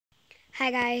Hi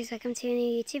guys, welcome to a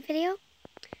new YouTube video.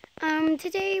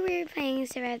 Today we're playing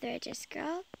Survive the Richest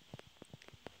Girl.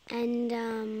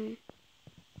 And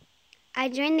I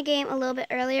joined the game a little bit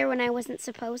earlier when I wasn't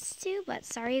supposed to, but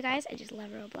sorry you guys, I just love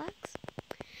Roblox.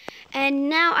 And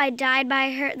now I died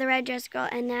by the red dress girl,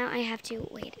 and now I have to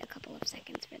wait a couple of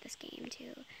seconds for this game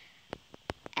to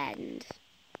end,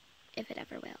 if it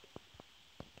ever will.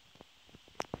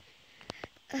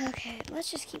 Okay,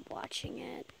 let's just keep watching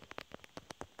it.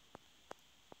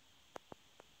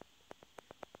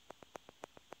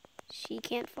 She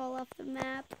can't fall off the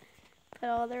map, but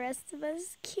all the rest of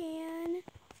us can.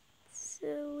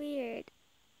 So weird.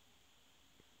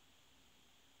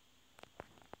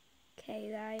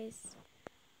 Okay, guys.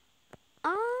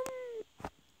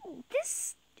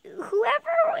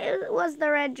 Whoever was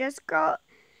the red dress girl,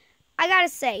 I gotta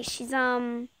say, she's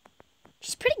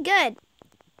pretty good.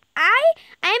 I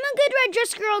am a good red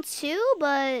dress girl too,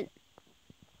 but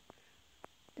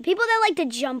the people that like to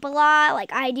jump a lot,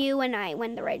 like I do when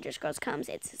the red dress girls comes,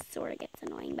 it sort of gets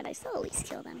annoying, but I still at least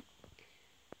kill them.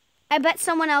 I bet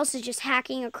someone else is just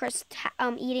hacking a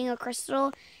eating a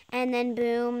crystal, and then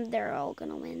boom, they're all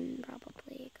gonna win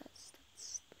probably, because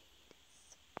that's the way it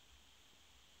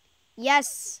is.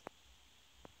 Yes.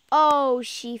 Oh,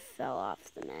 she fell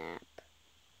off the map.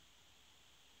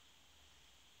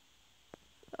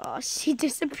 Oh, she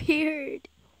disappeared.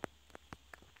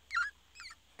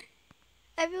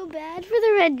 I feel bad for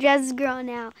the red dress girl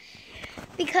now,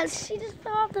 because she just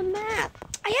fell off the map.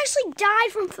 I actually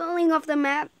died from falling off the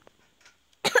map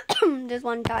this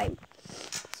one time.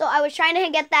 So I was trying to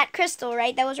get that crystal,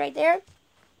 right? That was right there.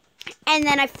 And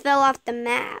then I fell off the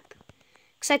map,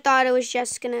 because I thought it was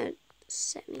just going to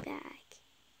set me back.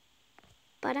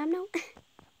 But I'm not.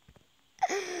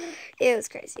 It was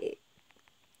crazy.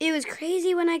 It was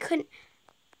crazy when I couldn't.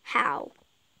 How?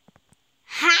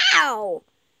 How?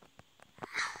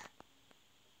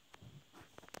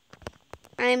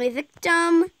 I am a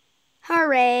victim.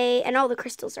 Hooray. And all the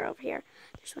crystals are over here.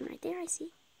 There's one right there, I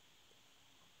see.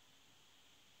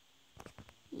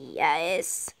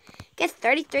 Yes. Get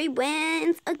 33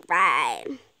 wins. All right.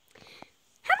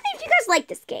 How many of you guys like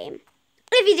this game?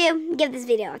 If you do, give this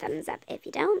video a thumbs up. If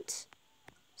you don't,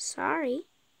 sorry.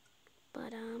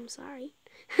 But, sorry.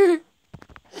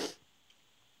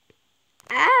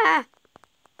 Ah.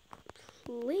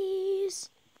 Please.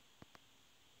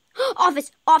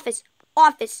 Office, office,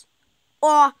 office,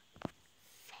 office.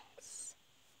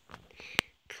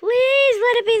 Please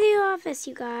let it be the office,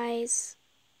 you guys.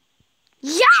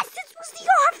 Yes, this was the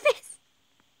office.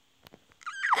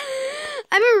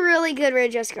 I'm a really good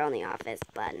red dress girl in the office,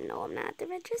 but no, I'm not the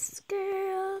red dress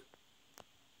girl.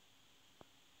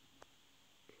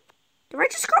 The red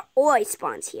dress girl always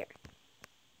spawns here.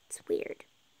 It's weird.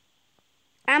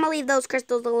 I'm gonna leave those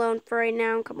crystals alone for right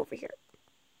now and come over here.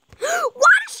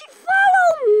 Why does she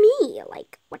follow me?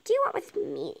 Like, what do you want with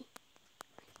me?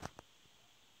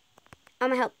 I'm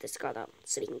gonna help this girl though,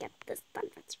 so we can get this done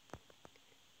first.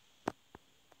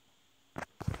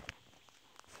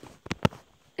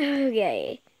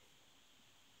 Okay.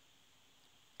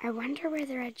 I wonder where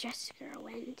the red dress girl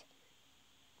went.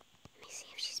 Let me see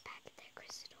if she's back at that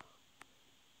crystal.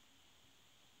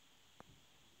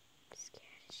 I'm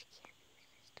scared she can't in the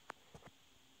crystal.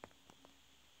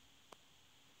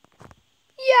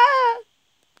 Yeah!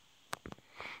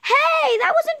 Hey,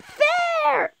 that wasn't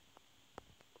fair!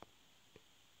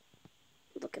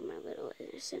 Look at my little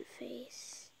innocent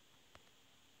face.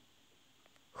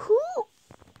 Who?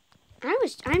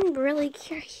 I'm really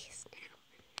curious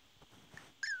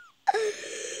now.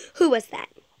 Who was that?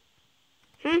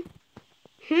 Who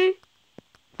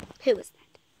was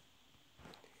that?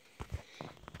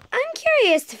 I'm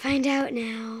curious to find out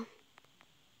now.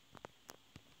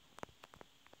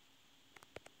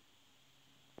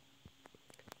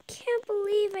 Can't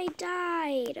believe I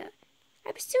died.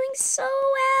 I was doing so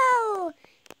well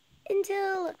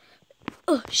until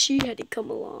she had to come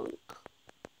along.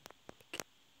 I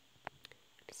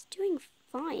was doing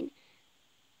fine.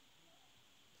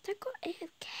 Did that girl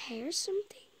AFK or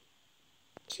something?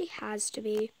 She has to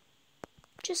be.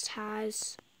 Just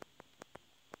has.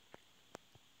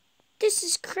 This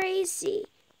is crazy.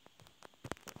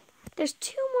 There's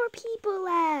 2 more people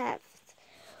left.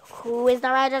 Who is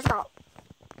the red dress girl?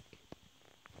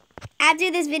 After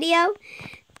this video,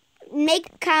 make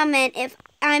a comment if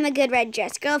I'm a good red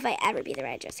dress girl, if I ever be the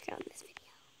red dress girl in this video.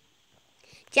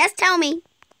 Just tell me.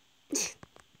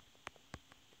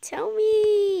 Tell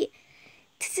me.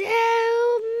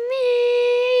 Tell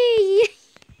me.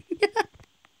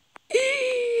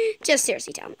 Just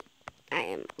seriously tell me. I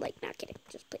am, like, not kidding.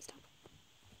 Just please tell me.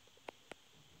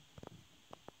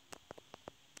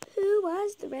 Who Who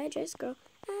was the red dress girl?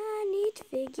 I need to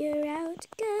figure out,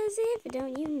 'cause if I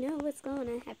don't, you know what's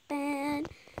gonna happen.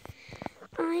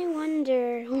 I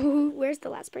wonder, where's the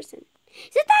last person?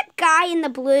 Is it that guy in the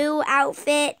blue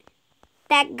outfit?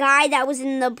 That guy that was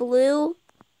in the blue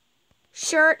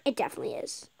shirt? It definitely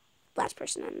is. Last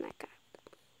person on that guy.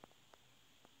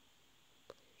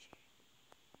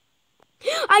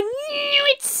 I knew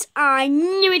it! I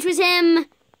knew it was him!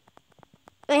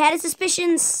 I had his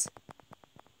suspicions.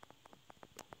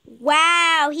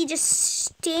 Wow, he just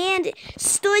stood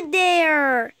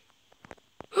there.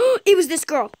 It was this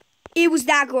girl. It was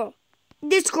that girl.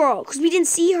 This girl, because we didn't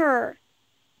see her.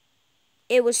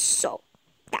 It was so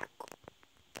that girl.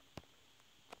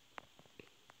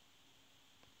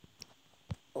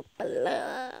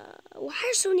 Why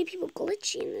are so many people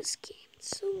glitchy in this game?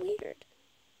 It's so weird.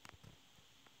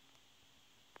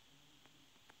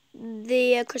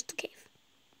 The Crystal Cave.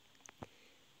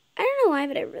 I don't know why,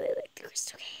 but I really like the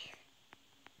Crystal Cave.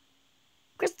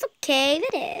 Crystal Cave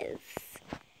it is.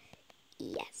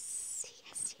 Yes.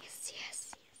 Yes, yes, yes,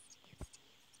 yes, yes,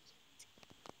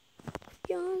 yes,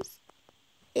 yes.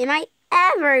 Am I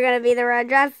ever gonna be the red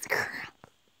dress girl?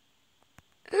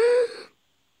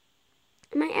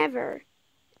 Am I ever?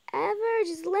 Ever?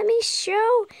 Just let me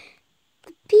show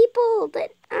the people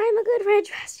that I'm a good red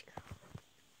dress girl.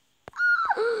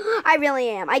 I really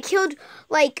am. I killed,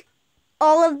 like,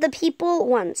 all of the people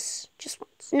once. Just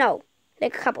once. No,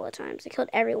 like a couple of times. I killed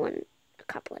everyone a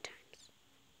couple of times.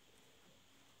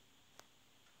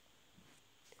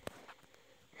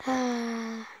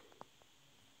 Oh,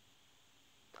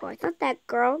 I thought that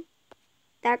girl,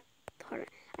 I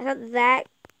thought that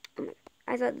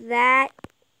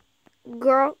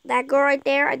girl right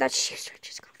there, I thought she was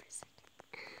just gone for a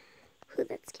second. Ooh,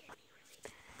 that scared me really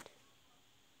bad.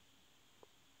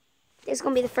 This is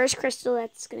going to be the first crystal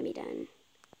that's going to be done.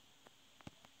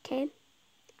 Okay?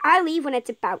 I leave when it's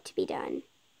about to be done.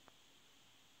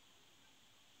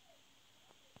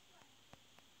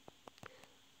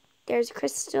 There's a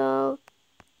crystal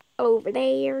over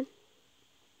there.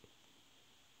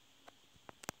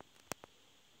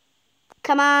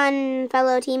 Come on,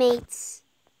 fellow teammates.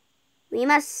 We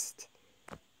must.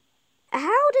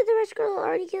 How did the rest girl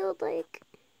already kill, like,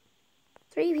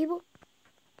 3 people?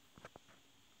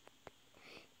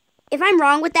 If I'm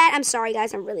wrong with that, I'm sorry,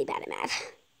 guys. I'm really bad at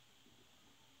math.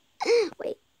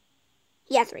 Wait.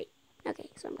 Yeah, 3. Okay,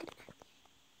 so I'm good at math.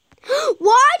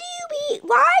 Why do you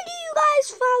guys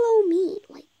follow me?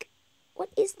 Like, what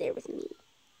is there with me?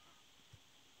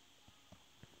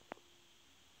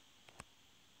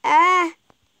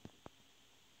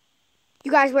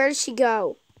 You guys, where did she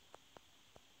go?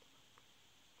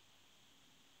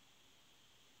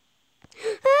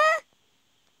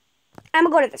 I'm gonna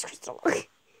go to this crystal.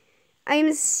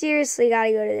 I'm seriously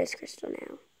gotta go to this crystal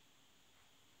now.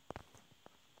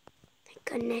 Thank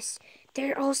goodness.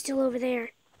 They're all still over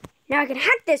there. Now I can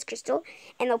hack this crystal,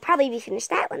 and they'll probably be finished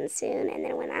that one soon. And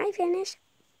then when I finish,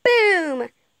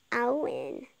 boom! I'll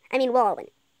win. I mean, we'll all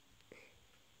win.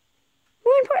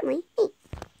 More importantly, me.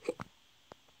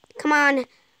 Come on.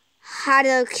 Hi.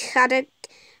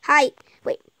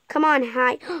 Wait. Come on,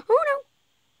 hi. Oh,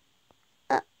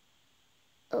 no.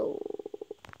 Oh.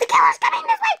 The killer's coming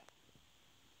this way!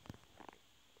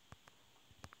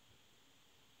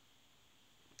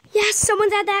 Yes,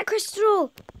 someone's at that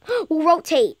crystal. We'll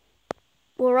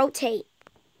rotate.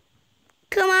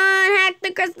 Come on, hack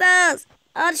the crystals.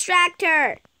 I'll distract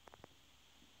her.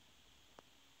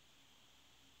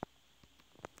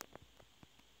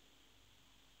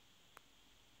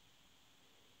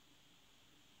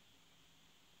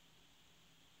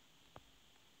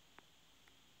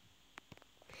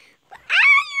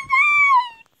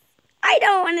 I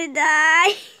don't want to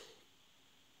die.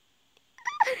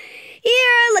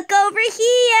 Here, look over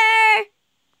here.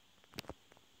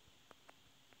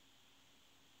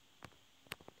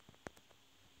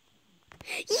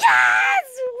 Yes,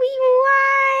 we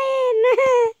won.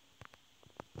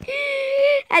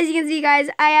 As you can see, guys,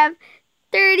 I have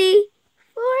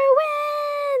 34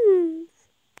 wins.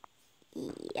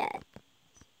 Yes.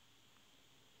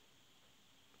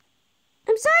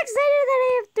 I'm so excited that I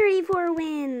have 34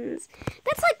 wins.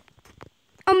 That's like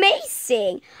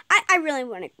amazing. I really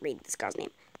want to read this girl's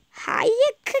name.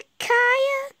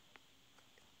 Hayakaya?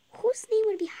 Whose name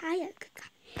would be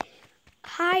Hayakaya?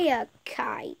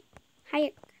 Hayakai.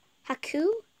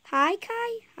 Haku?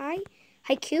 Haikai?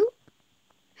 Haiku?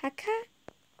 Haka?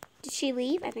 Did she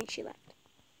leave? I think she left.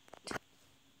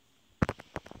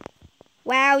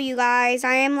 Wow, you guys.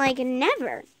 I am like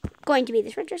never going to be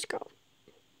this red dress girl.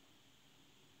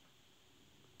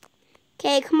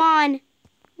 Okay, come on.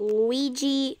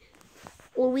 Luigi.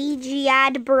 Luigi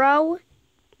ad bro.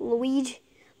 Luigi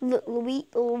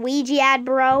ad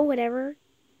bro, whatever.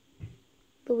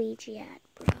 Luigi ad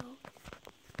bro.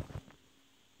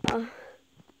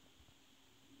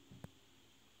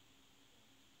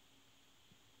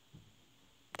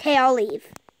 Okay, I'll leave.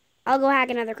 I'll go hack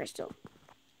another crystal.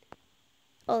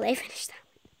 Oh, they finished that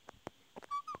one.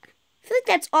 I feel like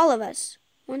that's all of us.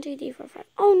 1, 2, 3, 4, 5.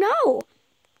 Oh no!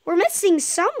 We're missing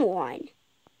someone.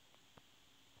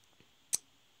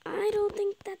 I don't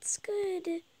think that's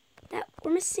good. That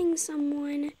we're missing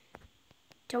someone.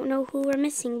 Don't know who we're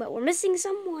missing, but we're missing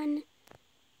someone.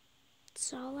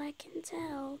 That's all I can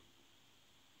tell.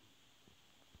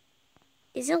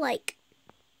 Is it like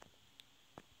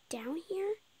down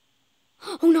here?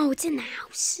 Oh no, it's in the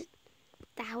house.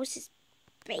 The house's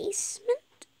basement?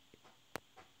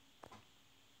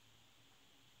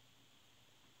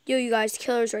 Yo, you guys,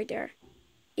 killer's right there.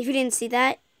 If you didn't see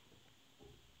that.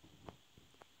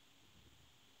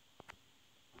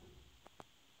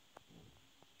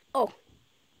 Oh.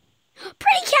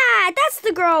 Pretty cat! That's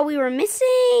the girl we were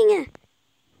missing.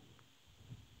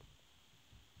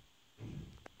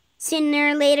 Sooner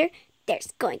or later,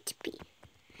 there's going to be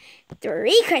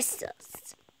 3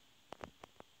 crystals.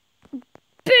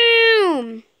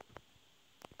 Boom!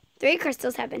 3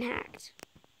 crystals have been hacked.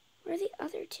 Where are the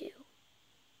other 2?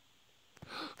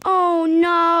 Oh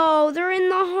no, they're in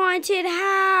the haunted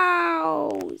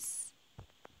house.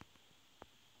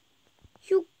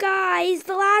 You guys,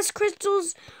 the last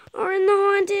crystals are in the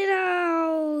haunted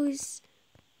house.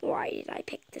 Why did I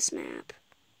pick this map?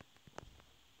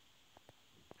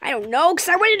 I don't know, because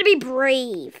I wanted to be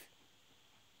brave.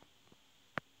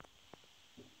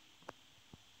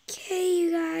 Okay,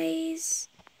 you guys.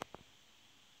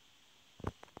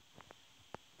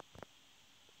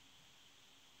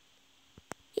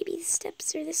 Maybe the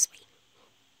steps are this way.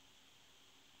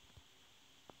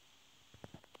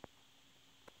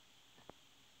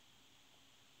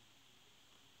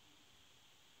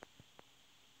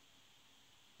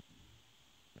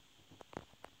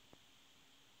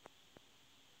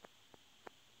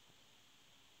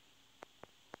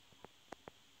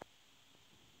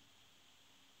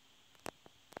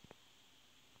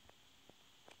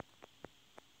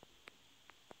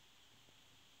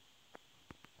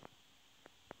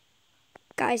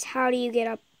 Guys, how do you get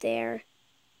up there?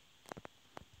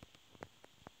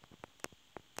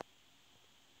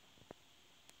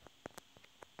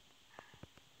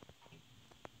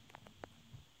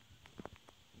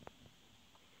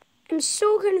 I'm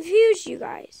so confused, you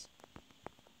guys.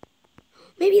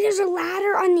 Maybe there's a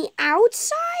ladder on the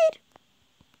outside?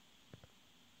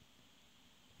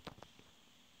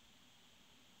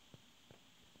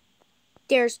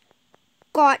 There's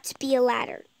got to be a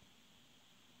ladder.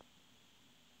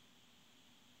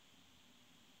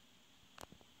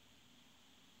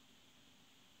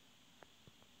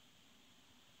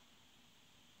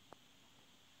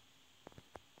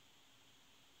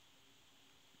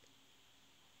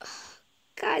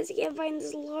 Guys, I can't find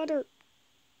this ladder.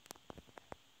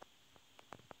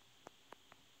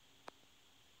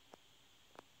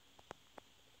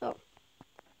 Oh.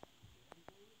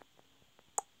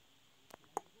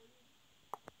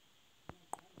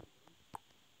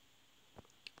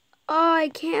 Oh, I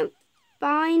can't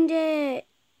find it.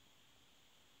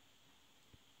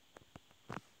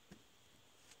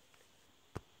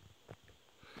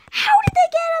 How did they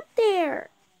get up there?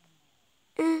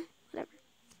 Whatever.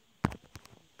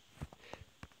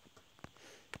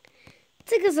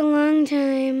 Took us a long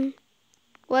time.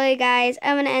 Well, guys,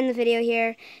 I'm going to end the video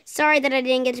here. Sorry that I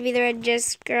didn't get to be the red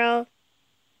disc girl.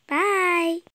 Bye.